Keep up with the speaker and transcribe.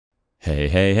Hey,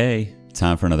 hey, hey,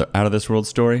 time for another out of this world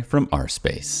story from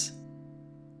rSpace.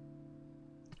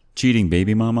 Cheating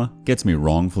baby mama gets me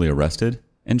wrongfully arrested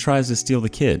and tries to steal the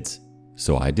kids,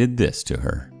 so I did this to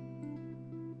her.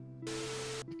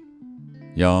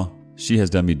 Y'all, she has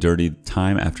done me dirty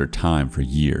time after time for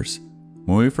years.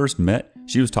 When we first met,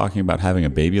 she was talking about having a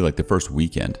baby like the first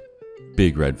weekend.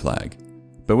 Big red flag.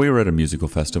 But we were at a musical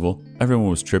festival, everyone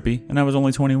was trippy, and I was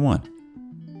only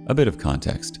 21. A bit of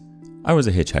context. I was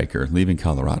a hitchhiker leaving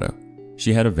Colorado.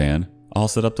 She had a van, all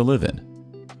set up to live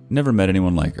in. Never met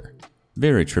anyone like her.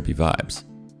 Very trippy vibes.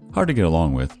 Hard to get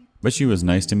along with, but she was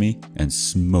nice to me and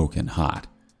smoking hot.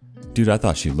 Dude, I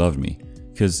thought she loved me,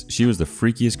 because she was the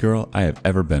freakiest girl I have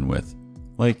ever been with.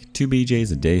 Like 2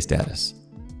 BJs a day status.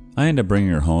 I ended up bringing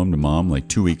her home to mom like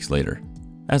 2 weeks later.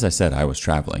 As I said, I was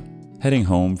traveling, heading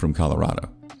home from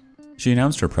Colorado. She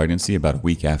announced her pregnancy about a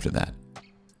week after that.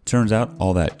 Turns out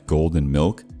all that golden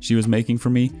milk she was making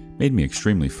for me made me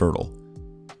extremely fertile.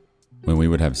 When we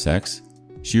would have sex,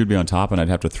 she would be on top and I'd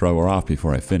have to throw her off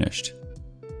before I finished.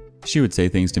 She would say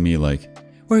things to me like,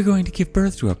 "We're going to give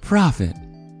birth to a prophet."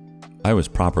 I was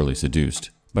properly seduced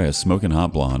by a smoking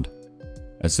hot blonde.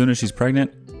 As soon as she's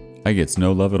pregnant, I gets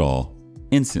no love at all.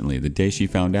 Instantly, the day she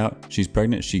found out she's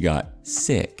pregnant, she got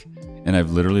sick, and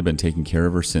I've literally been taking care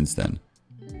of her since then.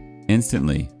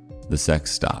 Instantly, the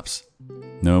sex stops.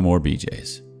 No more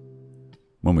BJs.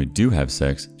 When we do have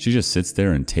sex, she just sits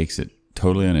there and takes it,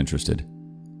 totally uninterested.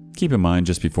 Keep in mind,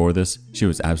 just before this, she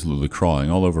was absolutely crawling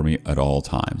all over me at all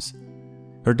times.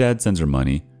 Her dad sends her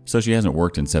money, so she hasn't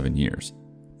worked in 7 years.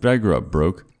 But I grew up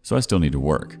broke, so I still need to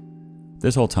work.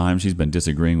 This whole time, she's been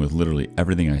disagreeing with literally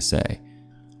everything I say.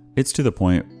 It's to the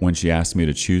point when she asks me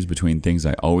to choose between things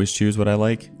I always choose what I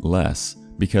like less,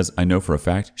 because I know for a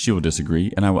fact she will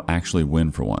disagree and I will actually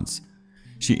win for once.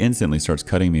 She instantly starts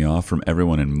cutting me off from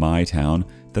everyone in my town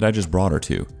that I just brought her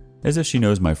to, as if she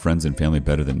knows my friends and family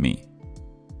better than me.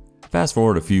 Fast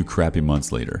forward a few crappy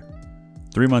months later.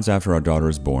 3 months after our daughter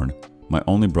is born, my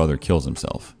only brother kills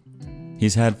himself.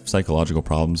 He's had psychological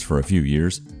problems for a few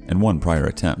years and one prior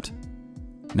attempt.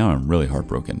 Now I'm really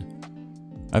heartbroken.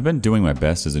 I've been doing my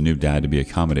best as a new dad to be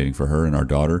accommodating for her and our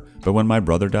daughter, but when my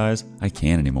brother dies, I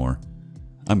can't anymore.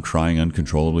 I'm crying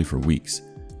uncontrollably for weeks,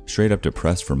 straight up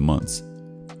depressed for months.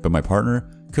 But my partner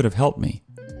could have helped me.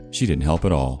 She didn't help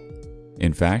at all.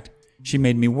 In fact, she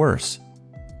made me worse.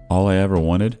 All I ever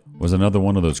wanted was another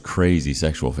one of those crazy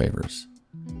sexual favors.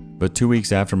 But 2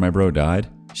 weeks after my bro died,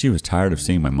 she was tired of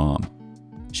seeing my mom.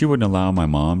 She wouldn't allow my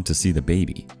mom to see the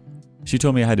baby. She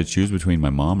told me I had to choose between my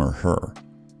mom or her.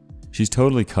 She's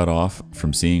totally cut off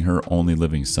from seeing her only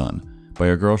living son by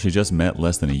a girl she just met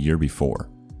less than a year before.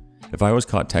 If I was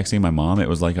caught texting my mom, it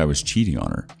was like I was cheating on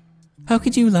her. "How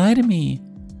could you lie to me?"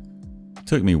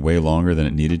 Took me way longer than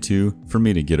it needed to for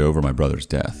me to get over my brother's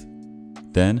death.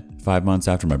 Then, 5 months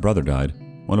after my brother died,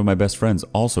 one of my best friends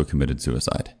also committed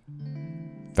suicide.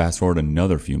 Fast forward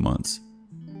another few months.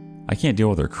 I can't deal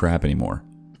with her crap anymore.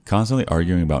 Constantly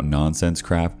arguing about nonsense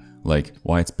crap like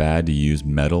why it's bad to use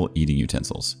metal eating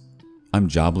utensils. I'm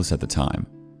jobless at the time,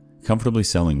 comfortably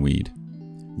selling weed.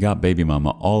 Got baby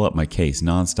mama all up my case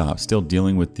nonstop, still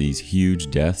dealing with these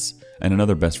huge deaths, and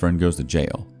another best friend goes to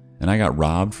jail. And I got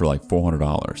robbed for like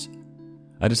 $400.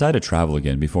 I decided to travel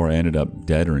again before I ended up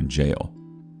dead or in jail.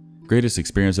 Greatest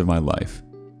experience of my life.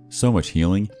 So much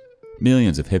healing.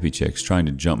 Millions of hippie chicks trying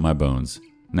to jump my bones.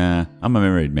 Nah, I'm a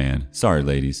married man. Sorry,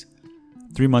 ladies.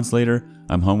 3 months later,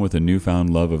 I'm home with a newfound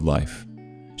love of life.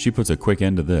 She puts a quick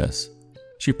end to this.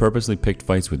 She purposely picked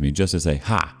fights with me just to say,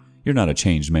 "Ha, you're not a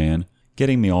changed man,"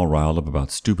 getting me all riled up about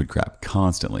stupid crap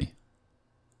constantly.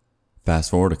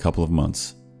 Fast forward a couple of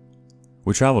months.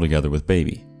 We travel together with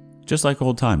baby, just like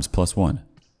old times +1.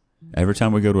 Every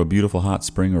time we go to a beautiful hot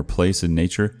spring or place in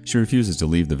nature, she refuses to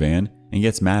leave the van and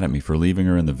gets mad at me for leaving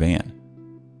her in the van.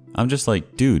 I'm just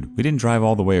like, dude, we didn't drive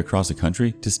all the way across the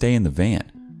country to stay in the van.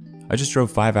 I just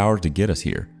drove 5 hours to get us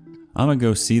here. I'm gonna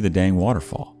go see the dang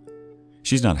waterfall.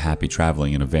 She's not happy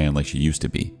traveling in a van like she used to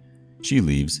be. She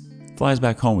leaves, flies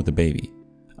back home with the baby.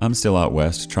 I'm still out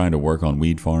west trying to work on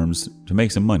weed farms to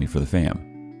make some money for the fam.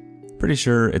 Pretty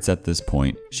sure it's at this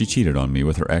point she cheated on me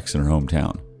with her ex in her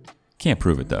hometown. Can't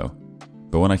prove it though.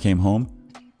 But when I came home,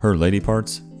 her lady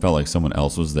parts felt like someone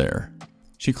else was there.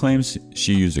 She claims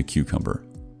she used a cucumber.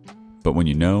 But when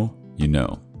you know, you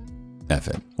know. F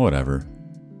it, whatever.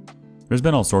 There's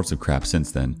been all sorts of crap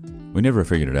since then. We never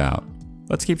figured it out.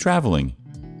 Let's keep traveling.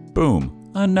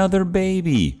 Boom, another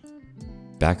baby.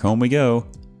 Back home we go.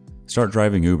 Start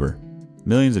driving Uber.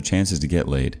 Millions of chances to get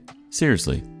laid.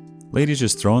 Seriously. Ladies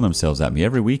just throwing themselves at me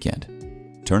every weekend.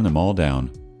 Turn them all down.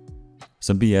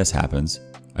 Some BS happens.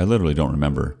 I literally don't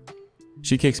remember.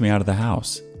 She kicks me out of the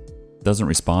house. Doesn't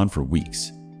respond for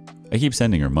weeks. I keep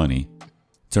sending her money.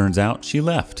 Turns out she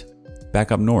left.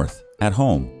 Back up north, at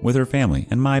home, with her family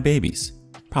and my babies.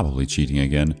 Probably cheating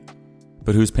again.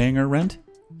 But who's paying her rent?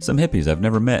 Some hippies I've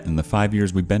never met in the 5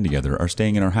 years we've been together are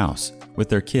staying in our house with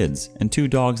their kids and 2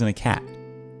 dogs and a cat.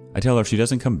 I tell her if she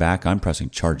doesn't come back, I'm pressing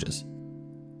charges.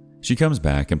 She comes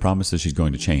back and promises she's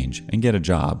going to change and get a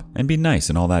job and be nice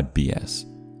and all that BS.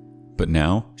 But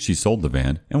now she's sold the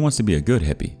van and wants to be a good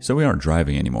hippie, so we aren't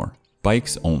driving anymore.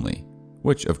 Bikes only.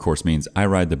 Which of course means I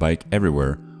ride the bike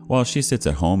everywhere while she sits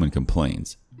at home and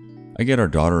complains. I get our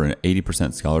daughter an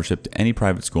 80% scholarship to any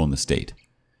private school in the state.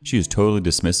 She is totally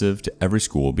dismissive to every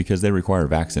school because they require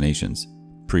vaccinations,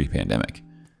 pre-pandemic.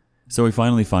 So we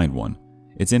finally find one.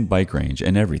 It's in bike range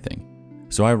and everything.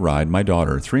 So I ride my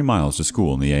daughter 3 miles to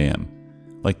school in the AM,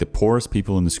 like the poorest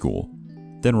people in the school.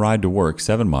 Then ride to work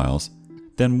 7 miles,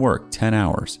 then work 10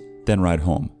 hours, then ride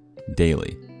home,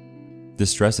 daily. The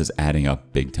stress is adding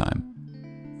up big time.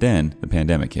 Then the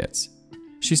pandemic hits.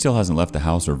 She still hasn't left the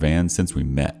house or van since we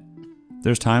met.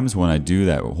 There's times when I do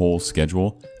that whole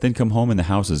schedule, then come home and the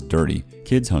house is dirty,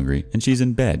 kids hungry, and she's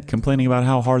in bed complaining about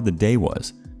how hard the day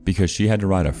was because she had to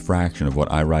ride a fraction of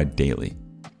what I ride daily.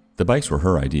 The bikes were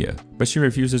her idea, but she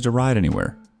refuses to ride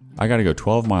anywhere. I gotta go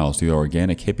 12 miles to the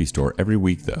organic hippie store every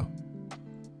week though.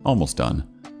 Almost done.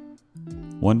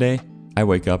 One day, I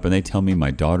wake up and they tell me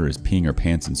my daughter is peeing her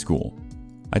pants in school.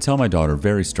 I tell my daughter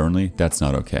very sternly that's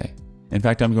not okay. In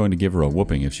fact, I'm going to give her a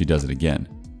whooping if she does it again.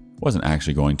 Wasn't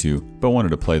actually going to, but wanted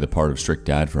to play the part of strict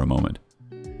dad for a moment.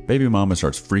 Baby mama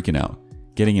starts freaking out,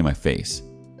 getting in my face.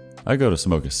 I go to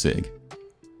smoke a cig.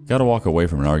 Gotta walk away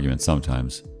from an argument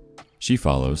sometimes. She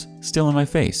follows, still in my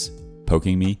face,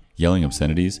 poking me, yelling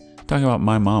obscenities, talking about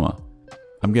my mama.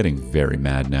 I'm getting very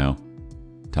mad now.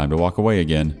 Time to walk away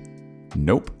again.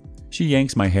 Nope. She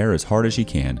yanks my hair as hard as she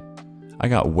can. I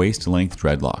got waist-length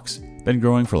dreadlocks, been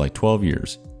growing for like 12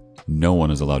 years. No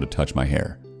one is allowed to touch my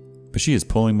hair. But she is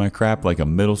pulling my crap like a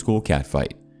middle school cat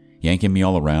fight, yanking me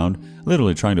all around,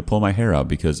 literally trying to pull my hair out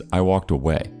because I walked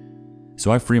away. So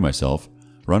I free myself,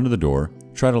 run to the door,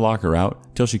 try to lock her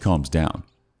out till she calms down.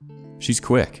 She's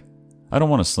quick. I don't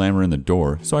want to slam her in the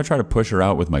door, so I try to push her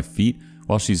out with my feet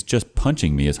while she's just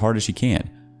punching me as hard as she can.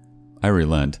 I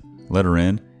relent, let her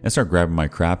in, and start grabbing my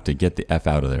crap to get the F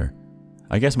out of there.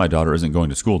 I guess my daughter isn't going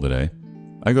to school today.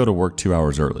 I go to work 2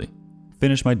 hours early.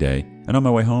 Finish my day, and on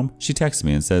my way home, she texts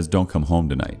me and says don't come home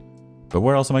tonight. But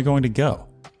where else am I going to go?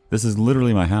 This is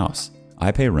literally my house.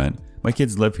 I pay rent, my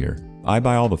kids live here, I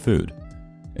buy all the food.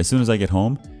 As soon as I get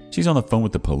home, she's on the phone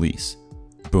with the police.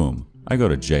 Boom, I go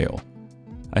to jail.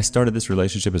 I started this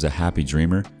relationship as a happy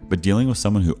dreamer, but dealing with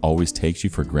someone who always takes you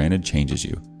for granted changes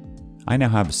you. I now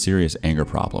have a serious anger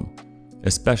problem,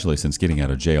 especially since getting out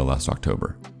of jail last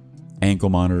October. Ankle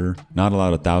monitor, not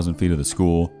allowed 1,000 feet of the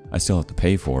school, I still have to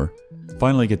pay for.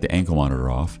 Finally get the ankle monitor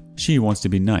off. She wants to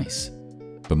be nice.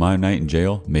 But my night in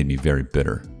jail made me very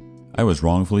bitter. I was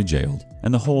wrongfully jailed,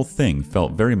 and the whole thing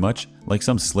felt very much like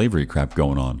some slavery crap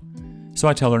going on. So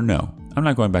I tell her no, I'm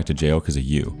not going back to jail because of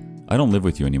you. I don't live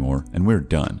with you anymore, and we're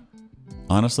done.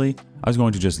 Honestly, I was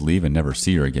going to just leave and never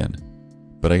see her again.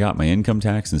 But I got my income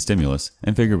tax and stimulus,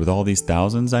 and figured with all these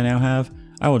thousands I now have,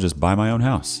 I will just buy my own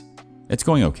house. It's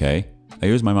going okay. I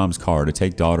use my mom's car to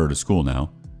take daughter to school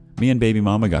now. Me and baby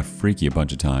mama got freaky a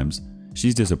bunch of times.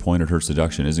 She's disappointed her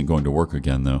seduction isn't going to work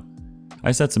again though.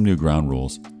 I set some new ground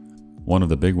rules. One of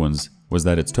the big ones was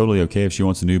that it's totally okay if she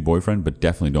wants a new boyfriend, but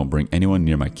definitely don't bring anyone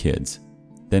near my kids.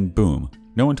 Then boom,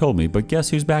 no one told me, but guess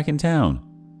who's back in town?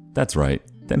 That's right,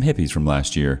 them hippies from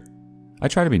last year. I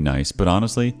try to be nice, but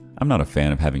honestly, I'm not a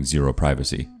fan of having zero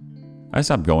privacy. I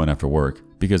stopped going after work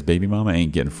because baby mama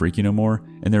ain't getting freaky no more,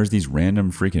 and there's these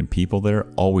random freaking people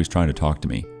there always trying to talk to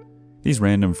me. These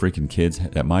random freaking kids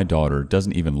that my daughter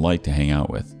doesn't even like to hang out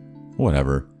with.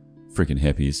 Whatever. Freaking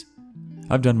hippies.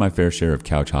 I've done my fair share of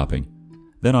couch hopping.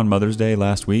 Then on Mother's Day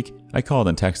last week, I called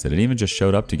and texted and even just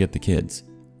showed up to get the kids.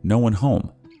 No one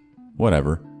home.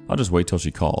 Whatever. I'll just wait till she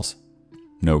calls.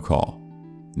 No call.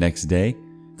 Next day,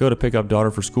 go to pick up daughter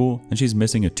for school and she's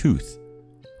missing a tooth.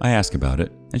 I ask about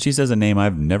it and she says a name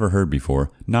I've never heard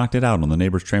before knocked it out on the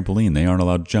neighbor's trampoline they aren't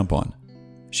allowed to jump on.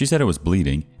 She said it was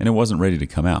bleeding and it wasn't ready to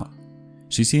come out.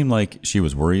 She seemed like she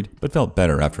was worried, but felt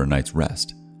better after a night's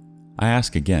rest. I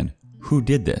ask again, who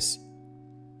did this?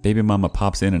 Baby mama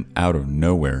pops in and out of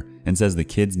nowhere and says the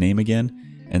kid's name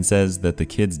again and says that the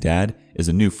kid's dad is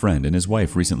a new friend and his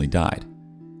wife recently died.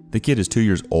 The kid is 2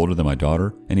 years older than my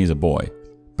daughter and he's a boy,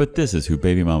 but this is who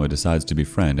baby mama decides to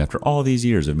befriend after all these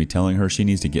years of me telling her she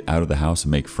needs to get out of the house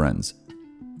and make friends.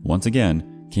 Once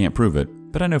again, can't prove it,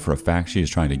 but I know for a fact she is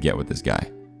trying to get with this guy.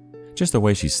 Just the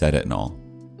way she said it and all.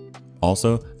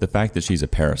 Also, the fact that she's a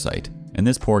parasite, and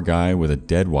this poor guy with a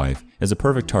dead wife is a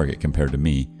perfect target compared to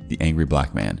me, the angry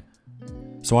black man.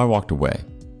 So I walked away,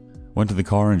 went to the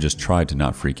car and just tried to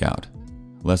not freak out,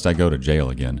 lest I go to jail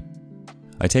again.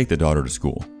 I take the daughter to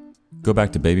school, go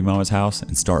back to baby mama's house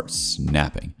and start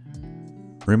snapping.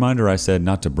 Remind her I said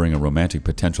not to bring a romantic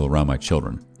potential around my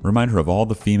children. Remind her of all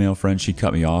the female friends she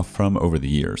cut me off from over the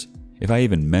years. If I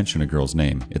even mention a girl's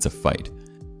name, it's a fight.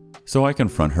 So I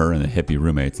confront her and the hippie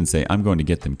roommates and say I'm going to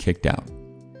get them kicked out.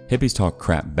 Hippies talk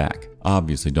crap back,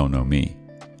 obviously don't know me,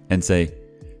 and say,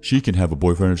 she can have a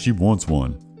boyfriend if she wants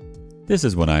one. This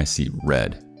is when I see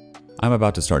red. I'm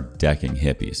about to start decking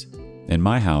hippies. In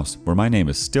my house, where my name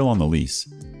is still on the lease.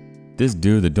 This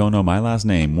dude that don't know my last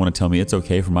name want to tell me it's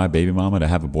okay for my baby mama to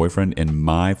have a boyfriend in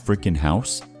my freaking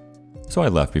house? So I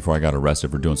left before I got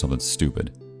arrested for doing something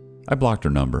stupid. I blocked her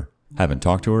number. Haven't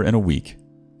talked to her in a week.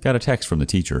 Got a text from the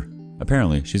teacher.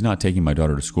 Apparently, she's not taking my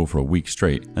daughter to school for a week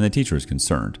straight, and the teacher is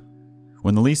concerned.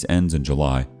 When the lease ends in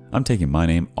July, I'm taking my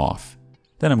name off.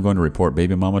 Then I'm going to report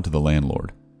baby mama to the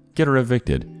landlord. Get her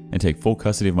evicted, and take full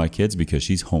custody of my kids because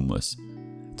she's homeless.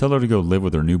 Tell her to go live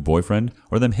with her new boyfriend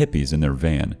or them hippies in their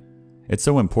van. It's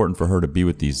so important for her to be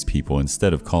with these people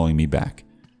instead of calling me back.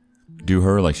 Do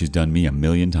her like she's done me a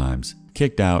million times.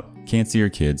 Kicked out, can't see her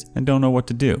kids, and don't know what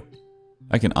to do.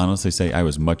 I can honestly say I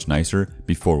was much nicer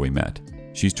before we met.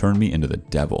 She's turned me into the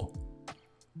devil.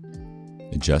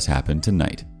 It just happened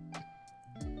tonight.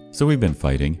 So we've been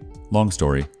fighting. Long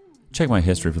story. Check my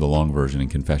history for the long version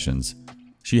and confessions.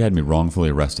 She had me wrongfully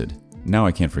arrested. Now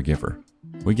I can't forgive her.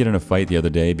 We get in a fight the other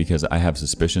day because I have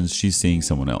suspicions she's seeing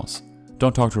someone else.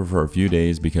 Don't talk to her for a few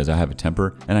days because I have a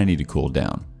temper and I need to cool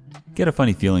down. Get a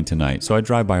funny feeling tonight, so I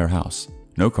drive by her house.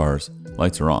 No cars.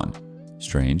 Lights are on.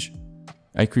 Strange.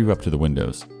 I creep up to the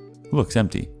windows. Looks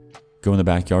empty. Go in the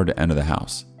backyard to enter the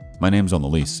house. My name's on the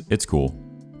lease. It's cool.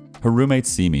 Her roommates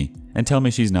see me and tell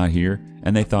me she's not here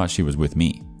and they thought she was with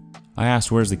me. I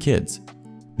asked where's the kids.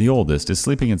 The oldest is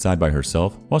sleeping inside by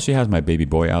herself while she has my baby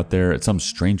boy out there at some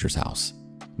stranger's house.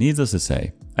 Needless to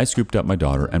say, I scooped up my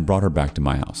daughter and brought her back to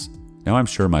my house. Now I'm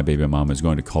sure my baby mom is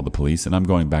going to call the police and I'm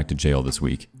going back to jail this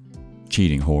week.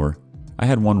 Cheating whore. I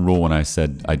had one rule when I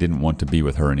said I didn't want to be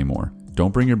with her anymore.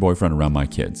 Don't bring your boyfriend around my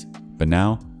kids. But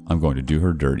now, I'm going to do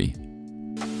her dirty.